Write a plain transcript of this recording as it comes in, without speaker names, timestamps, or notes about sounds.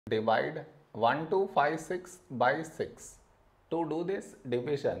Divide 1256 by 6. To do this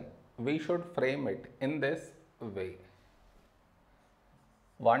division, we should frame it in this way.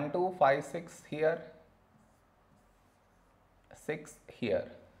 1256 here, 6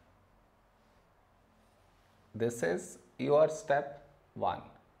 here. This is your step 1.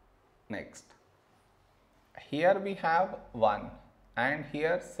 Next, here we have 1 and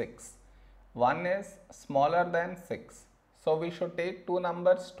here 6. 1 is smaller than 6. So we should take two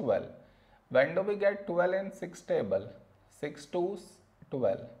numbers 12. When do we get 12 in 6 table? 6 2's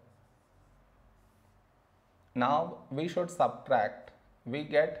 12. Now we should subtract. We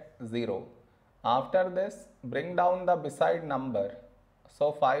get 0. After this, bring down the beside number.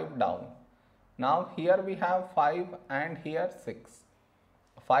 So 5 down. Now here we have 5 and here 6.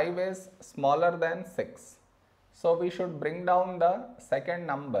 5 is smaller than 6. So we should bring down the second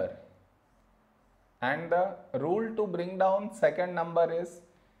number. And the rule to bring down second number is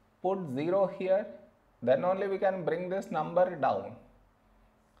put 0 here, then only we can bring this number down.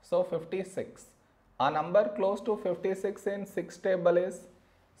 So 56. A number close to 56 in 6 table is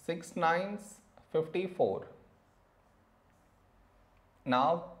 6 9's 54.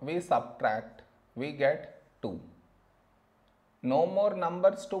 Now we subtract, we get 2. No more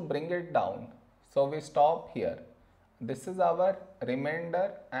numbers to bring it down. So we stop here. This is our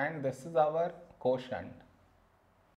remainder and this is our quotient.